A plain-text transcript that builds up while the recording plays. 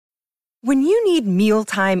When you need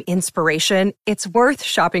mealtime inspiration, it's worth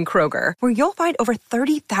shopping Kroger, where you'll find over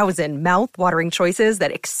 30,000 mouth-watering choices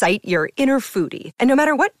that excite your inner foodie. And no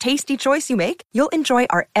matter what tasty choice you make, you'll enjoy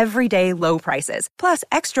our everyday low prices, plus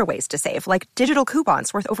extra ways to save, like digital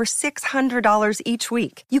coupons worth over $600 each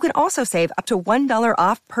week. You can also save up to $1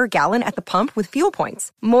 off per gallon at the pump with fuel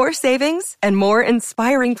points. More savings and more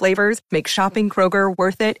inspiring flavors make shopping Kroger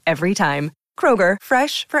worth it every time. Kroger,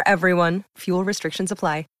 fresh for everyone. Fuel restrictions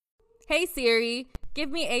apply. Hey Siri, give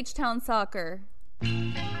me H-Town Soccer.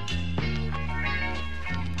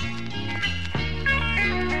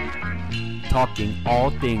 Talking all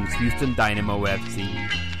things Houston Dynamo FC.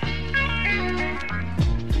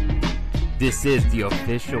 This is the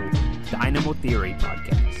official Dynamo Theory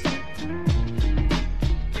podcast.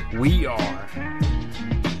 We are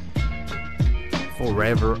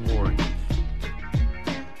Forever Orange.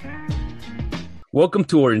 Welcome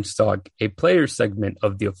to Orange Talk, a player segment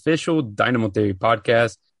of the official Dynamo Theory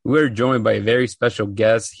podcast. We're joined by a very special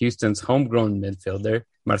guest, Houston's homegrown midfielder,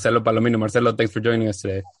 Marcelo Palomino. Marcelo, thanks for joining us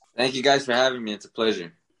today. Thank you guys for having me. It's a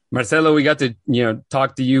pleasure. Marcelo, we got to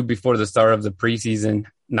talk to you before the start of the preseason.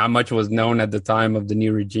 Not much was known at the time of the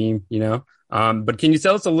new regime, but can you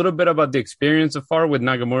tell us a little bit about the experience so far with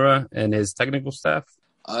Nagamura and his technical staff?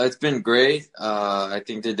 It's been great. I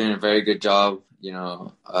think they're doing a very good job,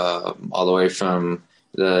 all the way from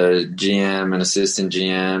the GM and assistant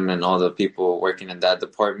GM and all the people working in that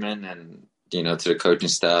department and, to the coaching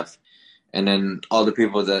staff. And then all the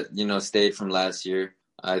people that, stayed from last year.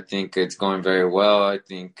 I think it's going very well. I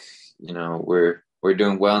think, we're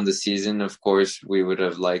doing well in the season. Of course, we would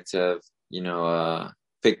have liked to have,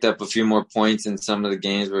 picked up a few more points in some of the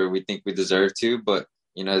games where we think we deserve to, but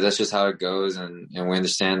that's just how it goes. And we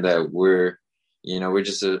understand that we're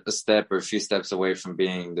just a step or a few steps away from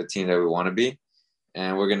being the team that we want to be.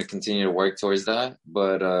 And we're going to continue to work towards that.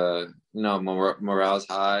 But, morale's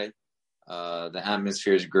high. The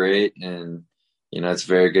atmosphere is great. And, it's a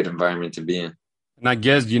very good environment to be in. And I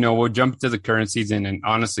guess, we'll jump to the current season and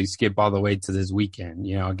honestly skip all the way to this weekend,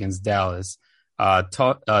 against Dallas.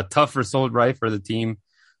 Tough result, right, for the team,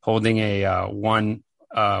 holding a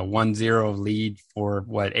 1-0 lead for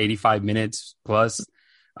 85 minutes plus,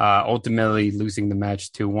 ultimately losing the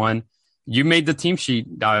match 2-1. You made the team sheet.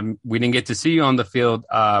 We didn't get to see you on the field,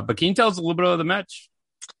 but can you tell us a little bit of the match?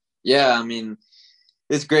 Yeah,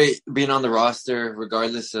 it's great being on the roster,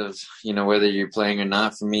 regardless of, whether you're playing or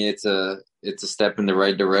not. For me, it's a step in the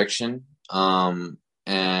right direction.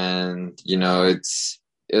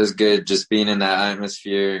 It was good just being in that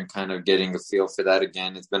atmosphere and kind of getting a feel for that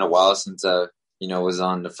again. It's been a while since I, was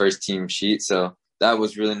on the first team sheet. So that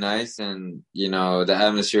was really nice. And, the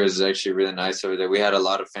atmosphere is actually really nice over there. We had a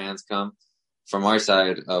lot of fans come from our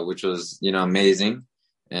side, which was, amazing.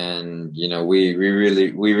 And, we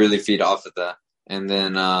really feed off of that. And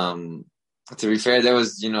then, to be fair, there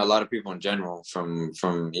was, a lot of people in general from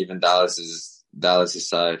even Dallas's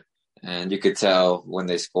side. And you could tell when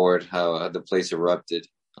they scored how the place erupted.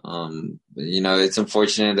 It's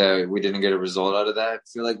unfortunate that we didn't get a result out of that. I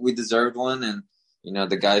feel like we deserved one. And,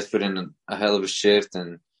 the guys put in a hell of a shift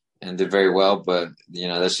and did very well. But,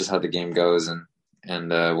 that's just how the game goes. And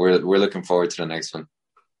we're looking forward to the next one.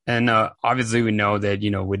 And obviously we know that,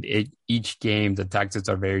 with each game, the tactics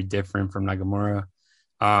are very different from Nagamura.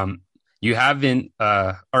 You haven't,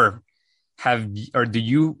 do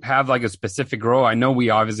you have like a specific role? I know we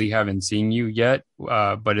obviously haven't seen you yet,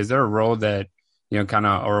 but is there a role that,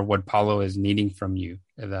 or what Paulo is needing from you,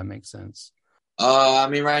 if that makes sense?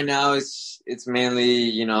 Right now it's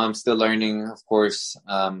mainly, I'm still learning, of course,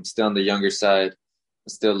 still on the younger side,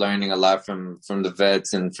 still learning a lot from the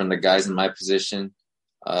vets and from the guys in my position.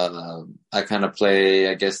 I kind of play,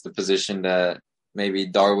 I guess, the position that maybe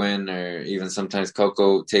Darwin or even sometimes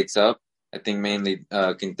Coco takes up. I think mainly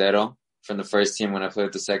Quintero from the first team when I play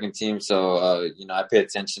with the second team. So, I pay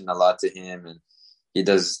attention a lot to him, and he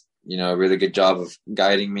does, a really good job of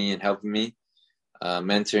guiding me and helping me,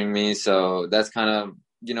 mentoring me. So that's kind of,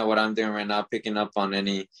 what I'm doing right now, picking up on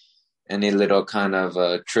any little kind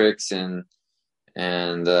of tricks and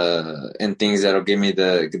things that'll give me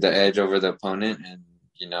the edge over the opponent and,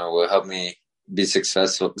 will help me be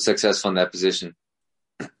successful in that position.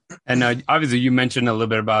 And obviously you mentioned a little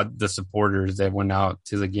bit about the supporters that went out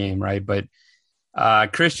to the game, right? But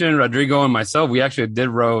Christian, Rodrigo, and myself, we actually did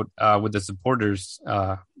road with the supporters,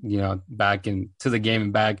 back into the game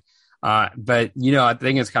and back. But, I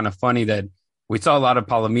think it's kind of funny that we saw a lot of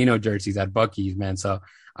Palomino jerseys at Buc-ee's, man. So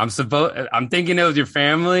I'm thinking it was your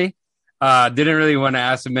family. Didn't really want to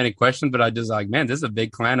ask him many questions, but I just like, man, this is a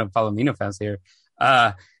big clan of Palomino fans here.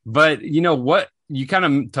 But what you kind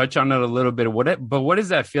of touch on it a little bit. What is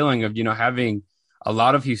that feeling of, having a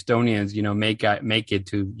lot of Houstonians, make it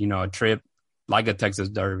to, a trip like a Texas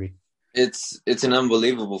Derby? It's an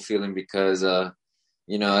unbelievable feeling because,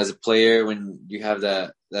 as a player, when you have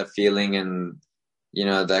that feeling and,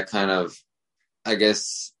 that kind of, I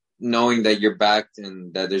guess, knowing that you're backed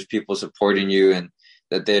and that there's people supporting you and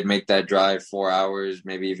that they'd make that drive 4 hours,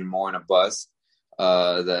 maybe even more in a bus,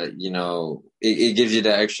 that, it gives you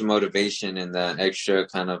that extra motivation and that extra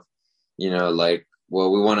kind of, like,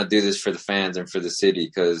 well, we want to do this for the fans and for the city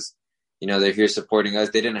because, they're here supporting us.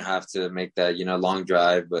 They didn't have to make that, long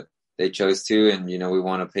drive, but they chose to. And, we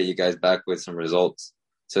want to pay you guys back with some results.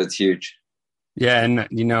 So it's huge. Yeah. And,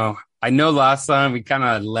 I know last time we kind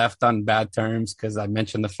of left on bad terms because I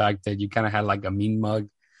mentioned the fact that you kind of had like a mean mug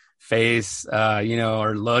face,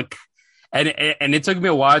 or look. And it took me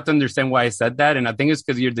a while to understand why I said that. And I think it's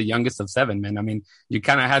because you're the youngest of 7, man. I mean, you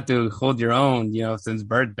kind of had to hold your own, since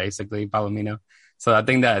birth, basically, Palomino. So I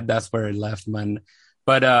think that's where it left, man.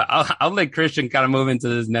 But I'll let Christian kind of move into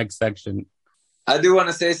this next section. I do want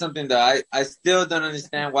to say something that I still don't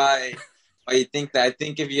understand why you think that. I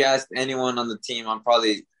think if you asked anyone on the team, I'm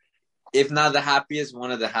probably, if not the happiest,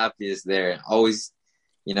 one of the happiest there. Always,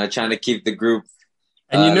 trying to keep the group.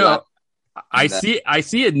 And I see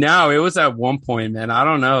it now. It was at one point, man. I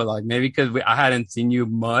don't know, like maybe because I hadn't seen you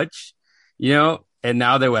much, and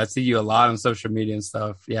now that I see you a lot on social media and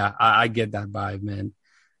stuff. Yeah, I get that vibe, man.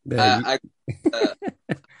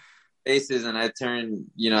 Faces and I turn,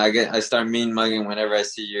 I start mean mugging whenever I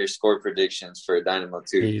see your score predictions for Dynamo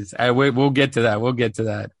 2. We'll get to that. We'll get to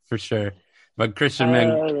that for sure. But Christian,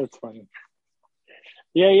 man, that's funny.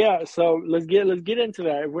 Yeah. So let's get into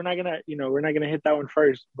that. We're not gonna hit that one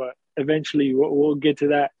first, but eventually we'll get to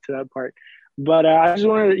that part. But I just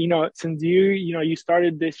wanted to, since you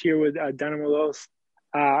started this year with Dynamo Los,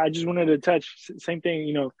 I just wanted to touch same thing.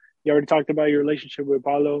 You already talked about your relationship with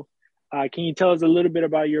Paulo. Can you tell us a little bit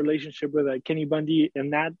about your relationship with Kenny Bundy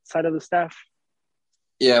and that side of the staff?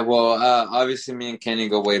 Yeah, well, obviously me and Kenny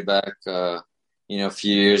go way back, a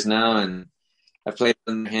few years now, and I played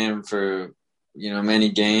under him for many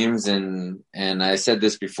games, and I said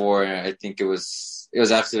this before. I think it was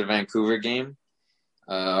after the Vancouver game,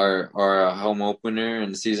 our home opener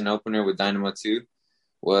and the season opener with Dynamo 2,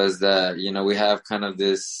 was that we have kind of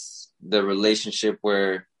the relationship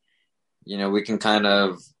where we can kind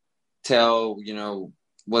of tell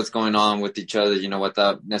what's going on with each other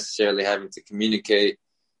without necessarily having to communicate,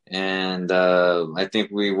 and I think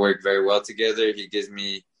we work very well together. He gives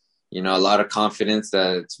me a lot of confidence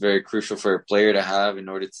that it's very crucial for a player to have in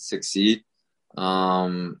order to succeed.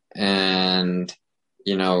 And,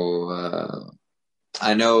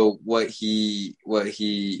 I know what he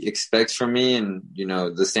expects from me, and,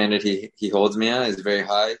 the standard he holds me at is very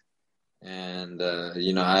high. And,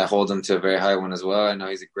 I hold him to a very high one as well. I know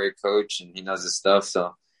he's a great coach and he knows his stuff.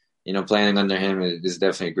 So, playing under him is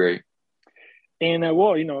definitely great. And,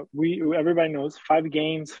 everybody knows 5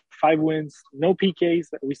 games, 5 wins, no PKs.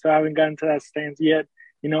 We still haven't gotten to that stance yet.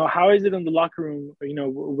 How is it in the locker room,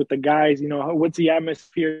 with the guys? What's the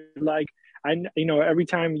atmosphere like? Every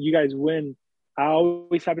time you guys win, I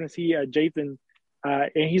always happen to see Jathan,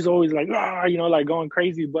 and he's always like, like going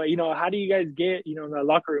crazy. But, how do you guys get, in the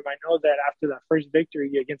locker room? I know that after that first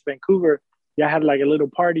victory against Vancouver, y'all had like a little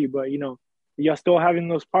party, but, y'all still having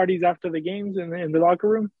those parties after the games in the locker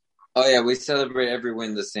room? Oh, yeah, we celebrate every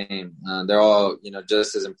win the same. They're all,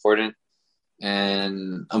 just as important.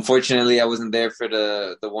 And unfortunately, I wasn't there for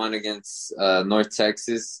the one against North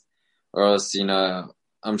Texas, or else,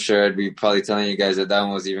 I'm sure I'd be probably telling you guys that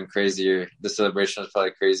one was even crazier. The celebration was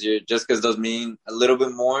probably crazier, just because those mean a little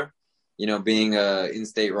bit more, being a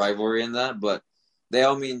in-state rivalry in that. But they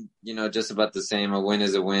all mean, just about the same. A win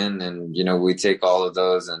is a win, and, we take all of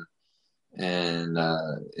those. And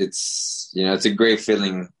it's, it's a great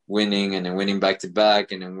feeling winning and then winning back to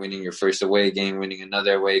back and then winning your first away game, winning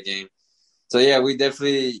another away game. So yeah, we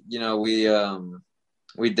definitely,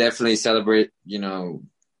 we definitely celebrate,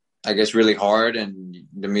 I guess really hard, and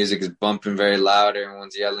the music is bumping very loud.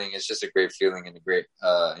 Everyone's yelling. It's just a great feeling and a great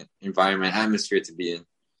environment, atmosphere to be in.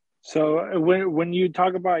 So when you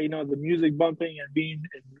talk about, the music bumping and being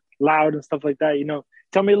loud and stuff like that,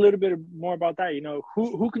 tell me a little bit more about that.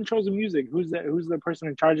 Who controls the music? Who's the person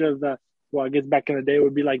in charge of the? Well, I guess back in the day it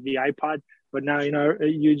would be like the iPod, but now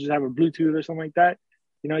you just have a Bluetooth or something like that.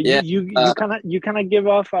 You kind of give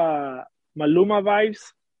off Maluma vibes,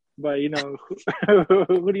 but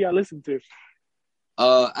who do y'all listen to?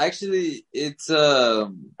 Actually, it's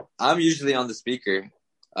I'm usually on the speaker.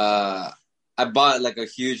 I bought like a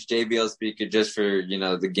huge JBL speaker just for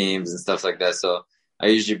the games and stuff like that. So I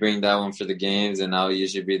usually bring that one for the games, and I'll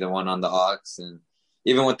usually be the one on the aux, and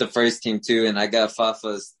even with the first team too. And I got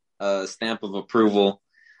Fafa's stamp of approval,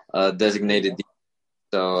 designated.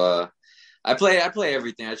 So I play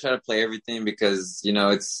everything. I try to play everything because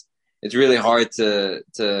it's really hard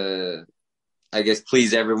to I guess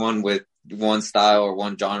please everyone with one style or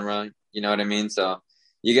one genre. You know what I mean? So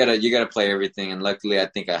you gotta play everything, and luckily I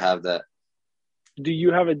think I have that. Do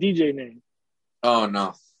you have a DJ name? Oh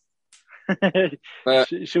no. But,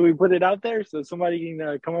 should we put it out there so somebody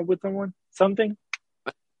can come up with something?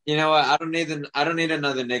 You know what? I don't need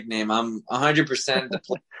another nickname. I'm 100% the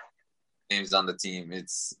player names on the team.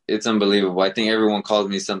 It's unbelievable. I think everyone calls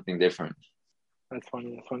me something different. That's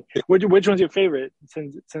funny. Which one's your favorite?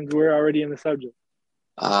 Since we're already in the subject.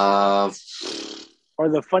 Or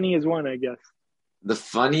the funniest one, I guess. The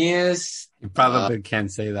funniest. You probably can't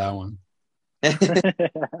say that one. The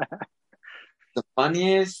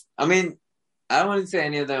funniest. I mean, I wouldn't say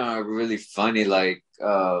any of them are really funny. Like,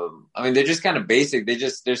 I mean, they're just kind of basic.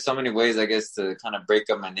 There's so many ways, I guess, to kind of break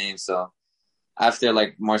up my name. So after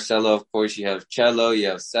like Marcelo, of course, you have Cello, you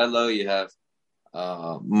have Cello, you have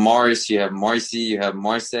Mars, you have Marcy, you have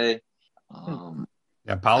Marce.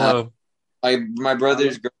 Yeah, Paulo. My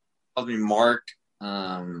brother's girl calls me Mark.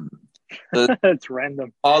 That's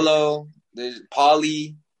random. Paulo, there's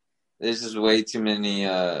Polly. There's just way too many.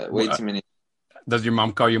 Too many. Does your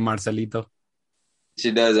mom call you Marcelito?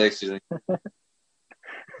 She does, actually.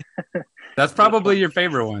 That's probably your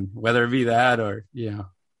favorite one, whether it be that or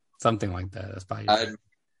something like that. That's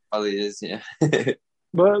probably is, yeah.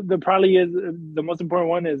 But probably is the most important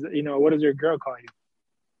one is what does your girl call you?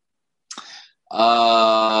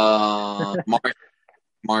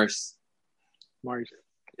 Mars.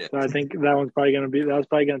 Yeah. So I think that was probably gonna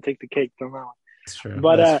take the cake from that one. That's true.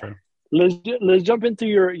 But That's true. Let's jump into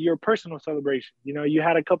your personal celebration. You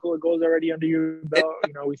had a couple of goals already under your belt.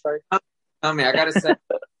 We started. Tell me, I gotta say.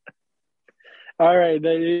 All right,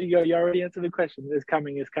 there you go. You already answered the question. It's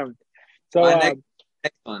coming. So next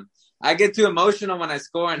one. I get too emotional when I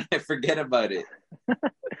score and I forget about it.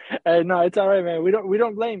 No, it's all right, man. We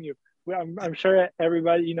don't blame you. I'm sure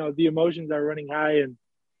everybody, the emotions are running high, and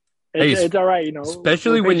it's all right.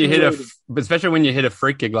 Especially when you hit a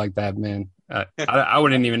free kick like that, man. I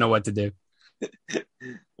wouldn't even know what to do.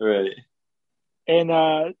 Right.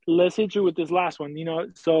 And let's hit you with this last one.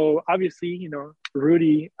 So obviously,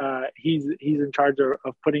 Rudy, he's in charge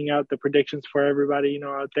of putting out the predictions for everybody,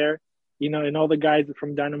 out there. And all the guys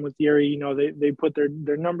from Dynamo Theory, they put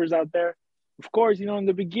their numbers out there. Of course, in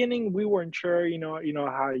the beginning, we weren't sure,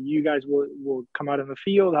 how you guys will come out in the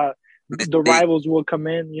field, how the rivals will come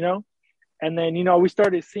in, And then, we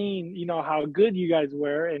started seeing, how good you guys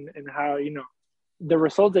were and how, the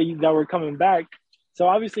results that were coming back. So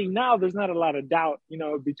obviously now there's not a lot of doubt,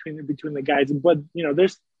 between the guys. But,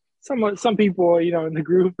 there's some people, in the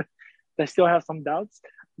group that still have some doubts.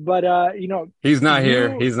 But, He's not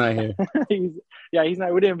here. He's not here. He's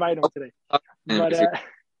not. We didn't invite him today.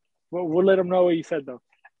 But we'll let him know what you said, though.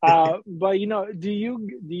 But, do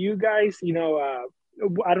you guys,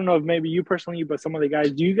 I don't know if maybe you personally, but some of the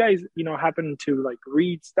guys, do you guys, happen to like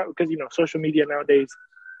read stuff? Because, social media nowadays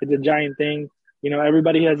is a giant thing.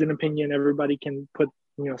 Everybody has an opinion. Everybody can put,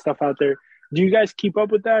 stuff out there. Do you guys keep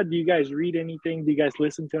up with that? Do you guys read anything? Do you guys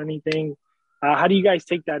listen to anything? How do you guys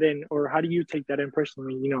take that in? Or how do you take that in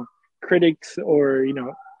personally? Critics or,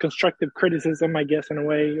 constructive criticism, I guess, in a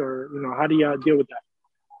way, or, how do you deal with that?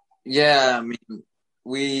 Yeah, I mean,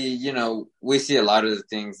 we see a lot of the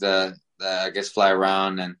things that I guess fly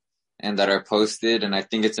around and that are posted. And I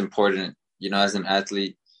think it's important, as an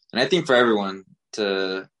athlete, and I think for everyone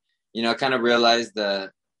to, kind of realize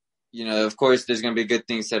that, of course there's going to be good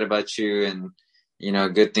things said about you and,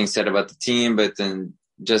 good things said about the team, but then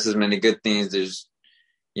just as many good things, there's,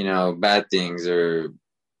 bad things or,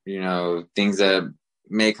 things that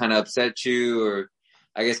may kind of upset you or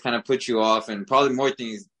I guess kind of put you off, and probably more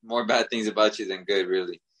bad things about you than good,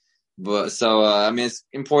 really. But so, I mean, it's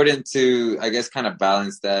important to, I guess, kind of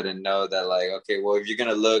balance that and know that, like, okay, well, if you're going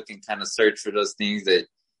to look and kind of search for those things that,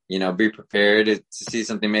 be prepared to see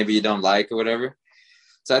something maybe you don't like or whatever.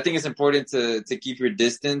 So I think it's important to keep your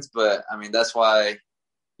distance. But, I mean, that's why,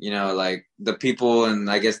 like the people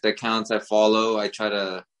and I guess the accounts I follow, I try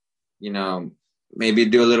to, maybe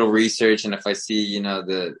do a little research. And if I see,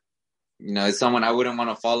 it's someone I wouldn't want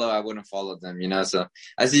to follow, I wouldn't follow them, So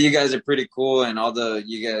I see you guys are pretty cool, and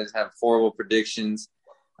you guys have horrible predictions.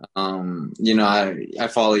 I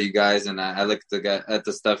follow you guys, and I look at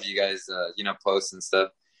the stuff you guys, post and stuff.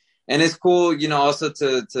 And it's cool, also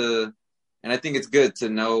to, and I think it's good to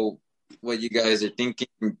know what you guys are thinking.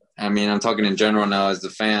 I mean, I'm talking in general now as the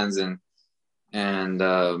fans, and and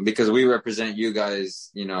because we represent you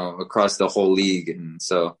guys, across the whole league. And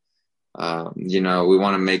so, we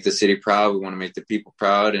want to make the city proud. We want to make the people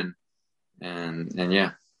proud, and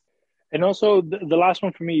yeah. And also the last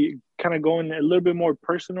one for me, kind of going a little bit more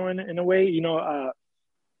personal in a way,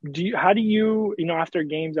 how do you, after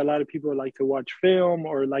games, a lot of people like to watch film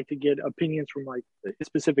or like to get opinions from like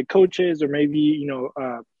specific coaches or maybe,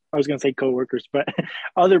 I was going to say coworkers, but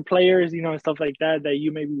other players, and stuff like that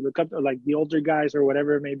you maybe look up to, like the older guys or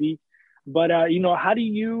whatever it may be. But, how do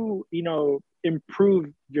you,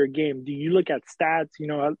 improve your game? Do you look at stats,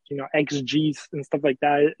 XGs and stuff like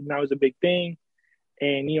that? Now is a big thing.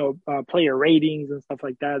 And, player ratings and stuff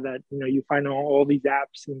like that, you find on all these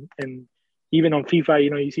apps and even on FIFA,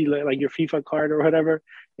 you see like your FIFA card or whatever,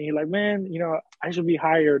 and you're like, man, I should be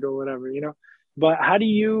hired or whatever, But how do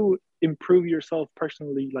you improve yourself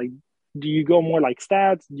personally? Like, do you go more like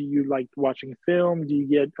stats? Do you like watching film? Do you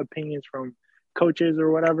get opinions from coaches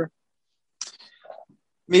or whatever?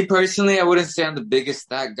 Me personally, I wouldn't say I'm the biggest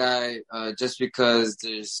stat guy, just because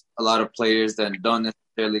there's a lot of players that don't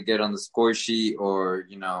necessarily get on the score sheet or,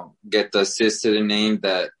 get the assist to their name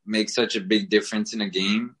that make such a big difference in a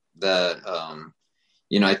game that,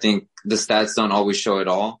 I think the stats don't always show it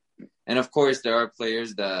all. And of course, there are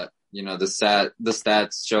players that, the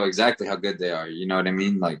stats show exactly how good they are. You know what I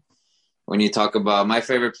mean? Like when you talk about my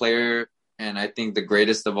favorite player, and I think the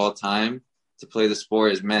greatest of all time to play the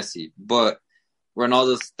sport is Messi, but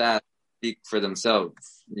Ronaldo's stats speak for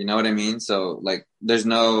themselves. You know what I mean? So like, there's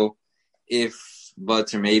no if,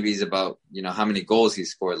 buts, or maybes about, how many goals he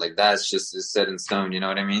scored. Like that's just set in stone. You know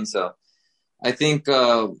what I mean? So I think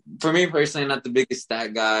for me personally, I'm not the biggest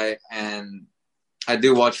stat guy, and I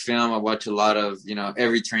do watch film. I watch a lot of,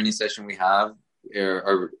 every training session we have,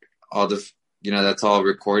 or all the, that's all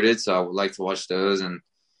recorded. So I would like to watch those, and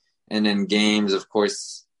then games, of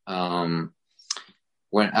course.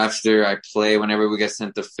 After I play, whenever we get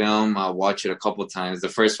sent the film, I'll watch it a couple times. The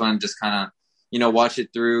first one, just kind of, watch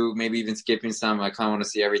it through, maybe even skipping some. I kind of want to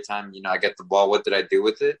see every time, I get the ball, what did I do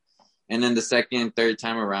with it? And then the second, third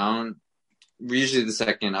time around, usually the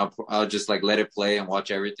second, I'll just like let it play and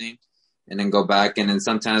watch everything, and then go back. And then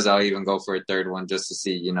sometimes I'll even go for a third one just to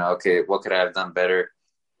see, okay, what could I have done better?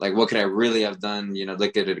 Like, what could I really have done?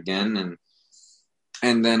 Look at it again.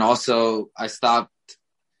 And then also I stopped,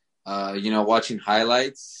 watching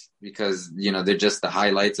highlights because, they're just the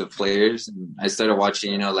highlights of players. And I started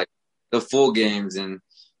watching, like the full games, and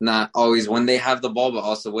not always when they have the ball, but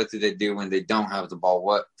also what do they do when they don't have the ball?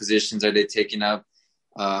 What positions are they taking up?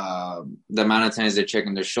 The amount of times they're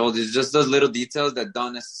checking their shoulders, just those little details that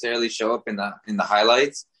don't necessarily show up in the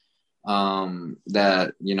highlights.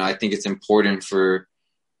 That, I think it's important for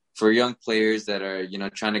young players that are,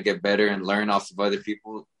 trying to get better and learn off of other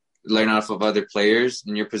people, learn off of other players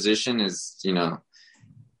in your position is,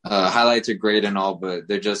 highlights are great and all, but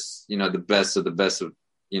they're just, the best of the best of,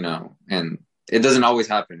 and it doesn't always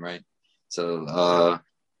happen. Right. So,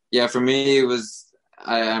 for me, it was,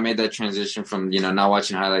 I made that transition from, not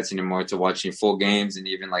watching highlights anymore to watching full games, and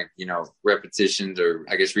even like, repetitions, or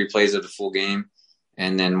I guess replays of the full game,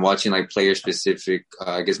 and then watching like player specific,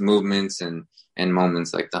 movements and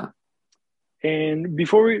moments like that. And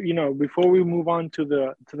before we move on to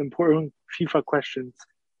the important FIFA questions,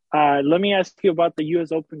 let me ask you about the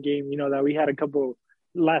U.S. Open game, that we had a couple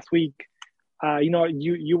last week.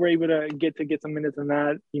 You were able to get some minutes on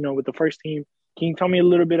that, with the first team. Can you tell me a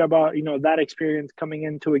little bit about, that experience coming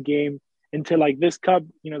into a game, into like this cup,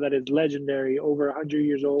 that is legendary, over 100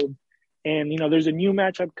 years old. And, there's a new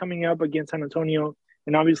matchup coming up against San Antonio.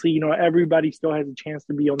 And obviously, everybody still has a chance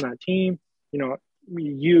to be on that team.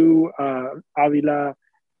 You, Avila,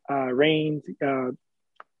 Reigns, I'm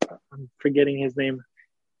forgetting his name.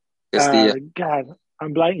 God,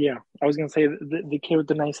 I'm blank. Yeah, I was going to say the kid with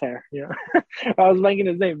the nice hair. Yeah, I was blanking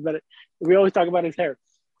his name, but we always talk about his hair.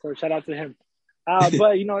 So shout out to him.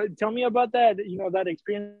 But, tell me about that, that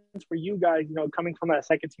experience for you guys, coming from that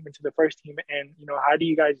second team into the first team, and, how do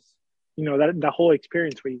you guys, that whole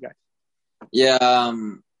experience for you guys? Yeah,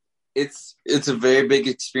 it's a very big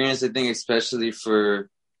experience, I think, especially for,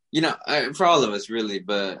 for all of us really,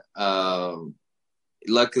 but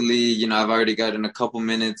luckily, I've already gotten a couple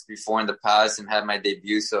minutes before in the past and had my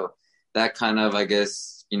debut. So that kind of, I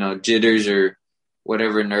guess, jitters or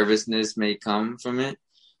whatever nervousness may come from it,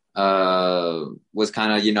 was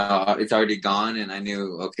kind of, it's already gone. And I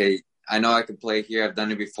knew, okay, I know I could play here. I've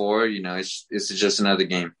done it before, it's just another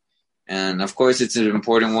game. And of course it's an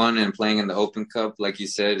important one, and playing in the Open Cup, like you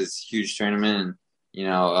said, is a huge tournament.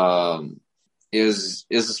 And, it was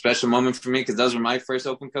a special moment for me because those were my first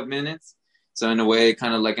Open Cup minutes. So in a way,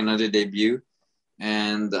 kind of like another debut.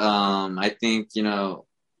 And I think,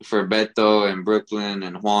 for Beto and Brooklyn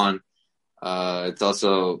and Juan, it's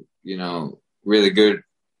also, really good,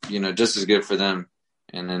 just as good for them.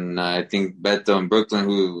 And then I think Beto and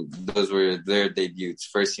Brooklyn, those were their debuts,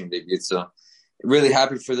 first team debuts. So really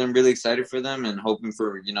happy for them, really excited for them, and hoping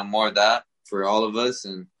for, more of that for all of us.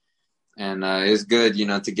 And it's good,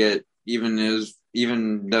 to get, even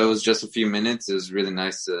though it was just a few minutes, it was really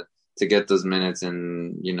nice to get those minutes.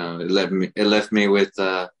 And, it left me with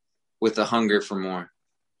a hunger for more.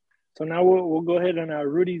 So now we'll go ahead and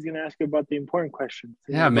Rudy's going to ask you about the important questions.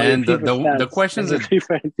 Yeah, man. The questions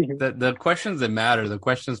the questions that matter, the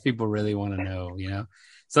questions people really want to know,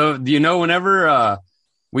 So, whenever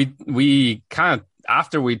we kind of,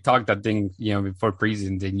 after we talked that thing, before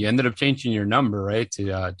preseason, you ended up changing your number, right,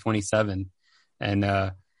 to 27. And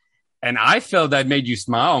I felt that made you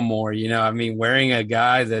smile more, wearing a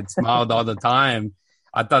guy that smiled all the time.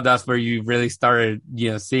 I thought that's where you really started,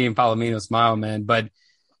 seeing Palomino smile, man. But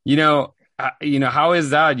how is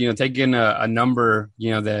that, taking a number,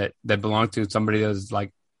 that belonged to somebody that's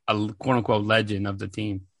like a quote unquote legend of the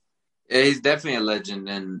team? Yeah, he's definitely a legend.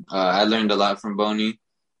 And I learned a lot from Boney.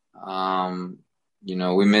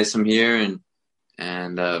 We miss him here,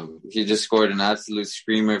 and he just scored an absolute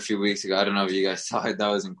screamer a few weeks ago. I don't know if you guys saw it. That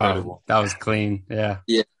was incredible. That was clean. Yeah.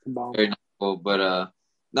 Yeah. Very cool. But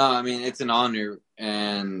no, it's an honor.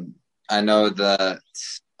 And I know that,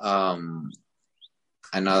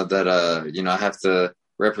 I have to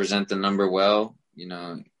represent the number well,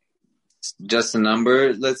 just a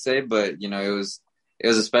number, let's say, but, it was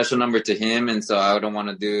a special number to him. And so I don't want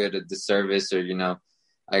to do it a disservice or,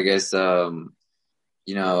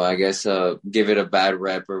 give it a bad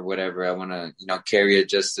rep or whatever. I want to, carry it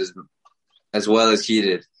just as well as he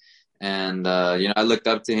did. And, I looked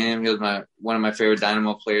up to him. He was one of my favorite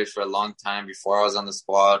Dynamo players for a long time before I was on the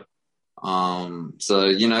squad. So,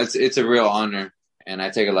 it's a real honor. And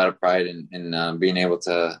I take a lot of pride in being able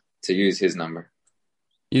to use his number.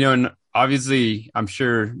 And obviously, I'm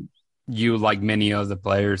sure you, like many of the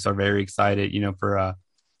players, are very excited, for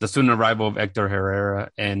the soon arrival of Hector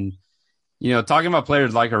Herrera. And, talking about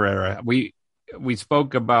players like Herrera, we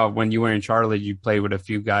spoke about when you were in Charlotte, you played with a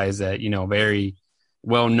few guys that, very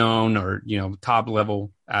well-known or,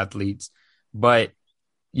 top-level athletes. But,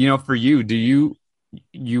 for you, do you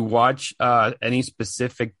watch any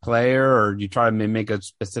specific player, or you try to mimic a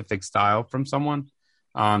specific style from someone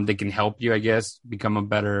that can help you, I guess, become a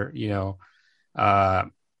better, become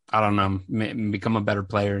a better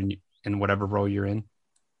player in whatever role you're in?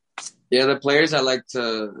 Yeah, the players I like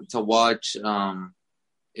to watch,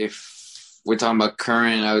 if we're talking about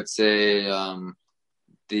current, I would say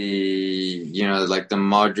the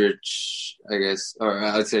Modric, I guess, or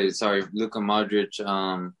I would say, Luka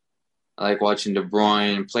Modric. I like watching De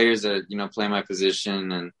Bruyne, players that, play my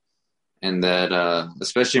position, and that,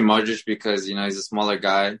 especially Modric, because, he's a smaller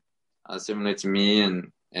guy, similar to me,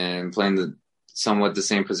 and playing somewhat the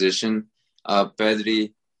same position.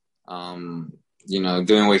 Pedri,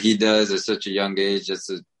 doing what he does at such a young age,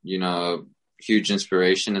 that's a huge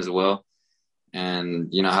inspiration as well.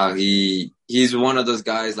 And, how he's one of those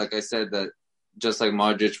guys, like I said, that just like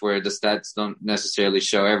Modric, where the stats don't necessarily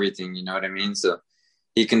show everything, you know what I mean? So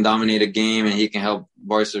he can dominate a game and he can help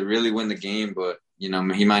Barca really win the game, but, he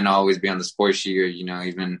might not always be on the score sheet or,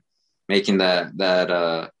 even making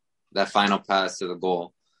that final pass to the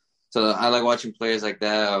goal. So I like watching players like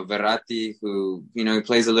that. Verratti, who, he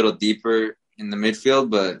plays a little deeper in the midfield,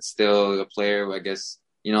 but still a player, I guess,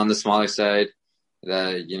 on the smaller side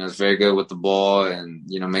that, is very good with the ball and,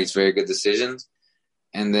 makes very good decisions.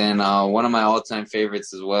 And then one of my all-time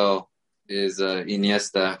favorites as well is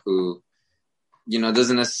Iniesta, who,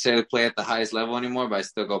 doesn't necessarily play at the highest level anymore, but I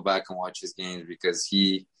still go back and watch his games because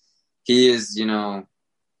he is, I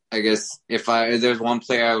guess if there's one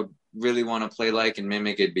player I would really want to play like and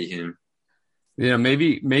mimic, it'd be him.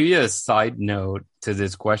 Maybe a side note to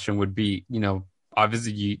this question would be,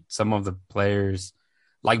 obviously some of the players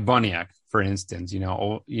like Boniek, for instance,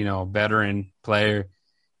 veteran player.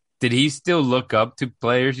 Did he still look up to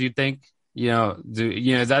players, you think?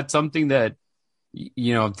 Is that something that,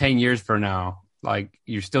 10 years from now, like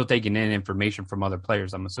you're still taking in information from other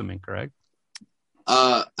players, I'm assuming, correct?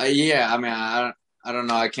 Yeah. I don't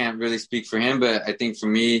know. I can't really speak for him, but I think for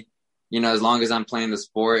me, as long as I'm playing the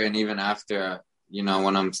sport and even after,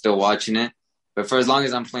 when I'm still watching it, but for as long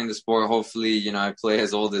as I'm playing the sport, hopefully, I play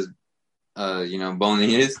as old as,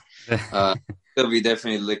 Boney is. He'll be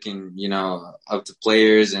definitely looking, up to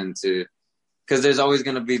players because there's always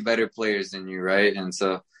going to be better players than you, right? And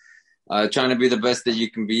so trying to be the best that you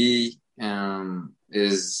can be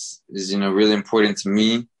is really important to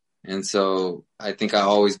me. And so I think I'll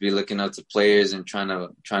always be looking up to players and trying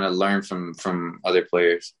to learn from other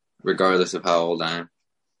players, regardless of how old I am.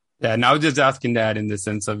 Yeah, and I was just asking that in the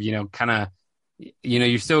sense of, kind of,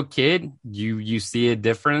 you're still a kid. You see it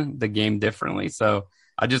different, the game differently. So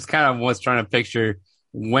I just kind of was trying to picture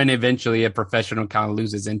when eventually a professional kind of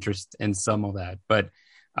loses interest in some of that. But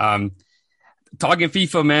talking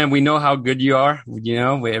FIFA, man, we know how good you are.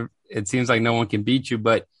 It seems like no one can beat you,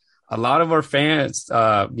 but a lot of our fans,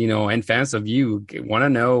 and fans of you want to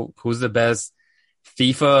know who's the best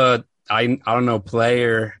FIFA, I don't know,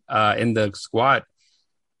 player in the squad.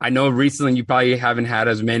 I know recently you probably haven't had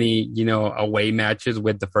as many, away matches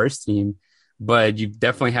with the first team, but you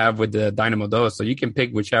definitely have with the Dynamo Dos. So you can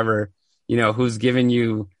pick whichever, who's giving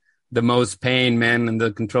you the most pain, man, and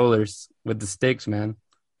the controllers with the sticks, man.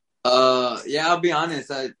 Yeah, I'll be honest.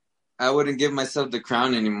 I wouldn't give myself the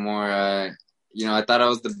crown anymore. I thought I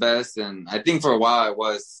was the best, and I think for a while I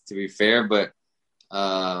was, to be fair. But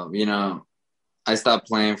I stopped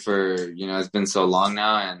playing for it's been so long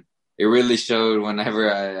now, and it really showed whenever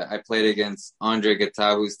I played against Andre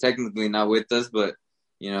Gata, who's technically not with us, but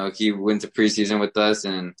he went to preseason with us,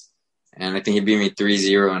 and I think he beat me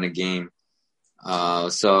 3-0 in a game.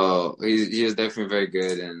 So he was definitely very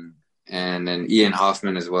good, and then Ian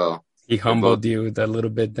Hoffman as well. He humbled you a little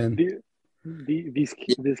bit then. These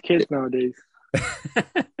kids nowadays.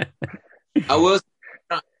 I was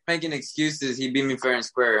not making excuses. He beat me fair and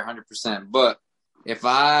square 100%. But if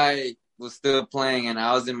I was still playing and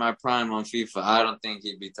I was in my prime on FIFA, I don't think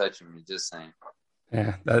he'd be touching me. Just saying.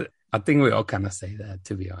 Yeah, I think we all kind of say that,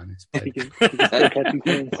 to be honest. But...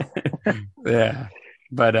 yeah,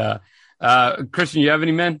 but Christian, you have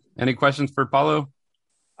any questions for Paulo?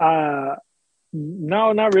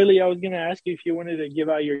 No, not really. I was gonna ask you if you wanted to give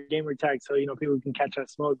out your gamer tag so people can catch that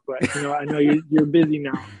smoke. But I know you're busy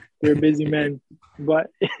now. You're a busy man.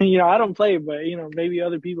 But I don't play. But maybe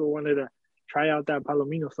other people wanted to try out that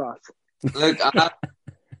Palomino sauce. Look,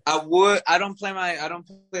 I would. I don't play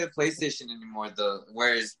the PlayStation anymore.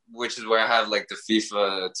 Which is where I have like the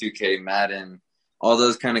FIFA, 2K, Madden, all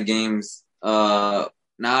those kind of games. Now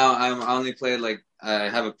I only play I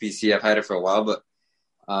have a PC. I've had it for a while, but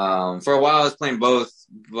for a while I was playing both.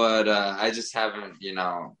 But I just haven't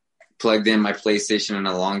plugged in my PlayStation in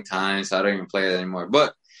a long time, so I don't even play it anymore.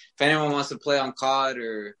 But if anyone wants to play on COD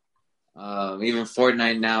or even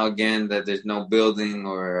Fortnite now again, that there's no building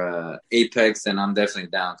or Apex, then I'm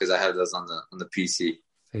definitely down because I have those on the PC. See,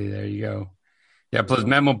 there you go. Yeah, plus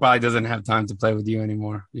Memo probably doesn't have time to play with you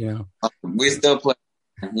anymore. We still play.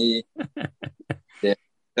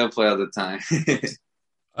 Still play all the time.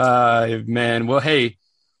 Man. Well, hey,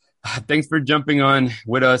 thanks for jumping on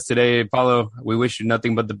with us today, Paulo. We wish you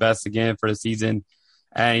nothing but the best again for the season.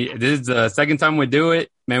 And this is the second time we do it.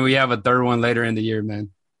 Man, we have a third one later in the year,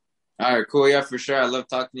 man. All right, cool. Yeah, for sure. I love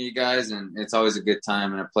talking to you guys, and it's always a good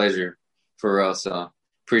time and a pleasure for real. So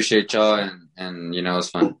appreciate y'all, and it's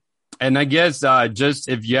fun. And I guess just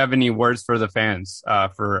if you have any words for the fans,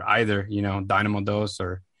 for either, Dynamo Dos,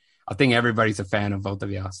 or I think everybody's a fan of both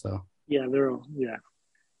of y'all. So yeah, they're all, yeah.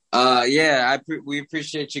 We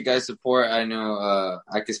appreciate you guys' support. I know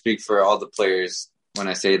I can speak for all the players when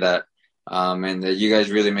I say that, and that you guys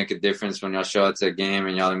really make a difference when y'all show up to a game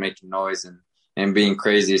and y'all are making noise and being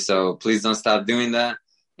crazy. So please don't stop doing that.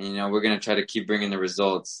 And, we're going to try to keep bringing the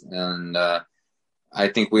results. And I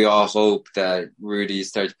think we all hope that Rudy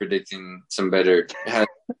starts predicting some better.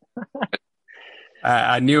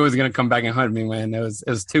 I knew it was going to come back and hunt me, man. It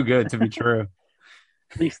was too good to be true.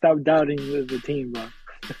 Please stop doubting the team, bro.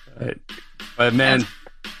 But man,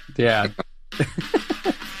 yeah.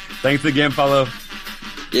 Thanks again, Paulo.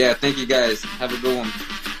 Yeah, thank you guys. Have a good one.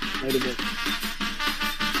 Later, bro.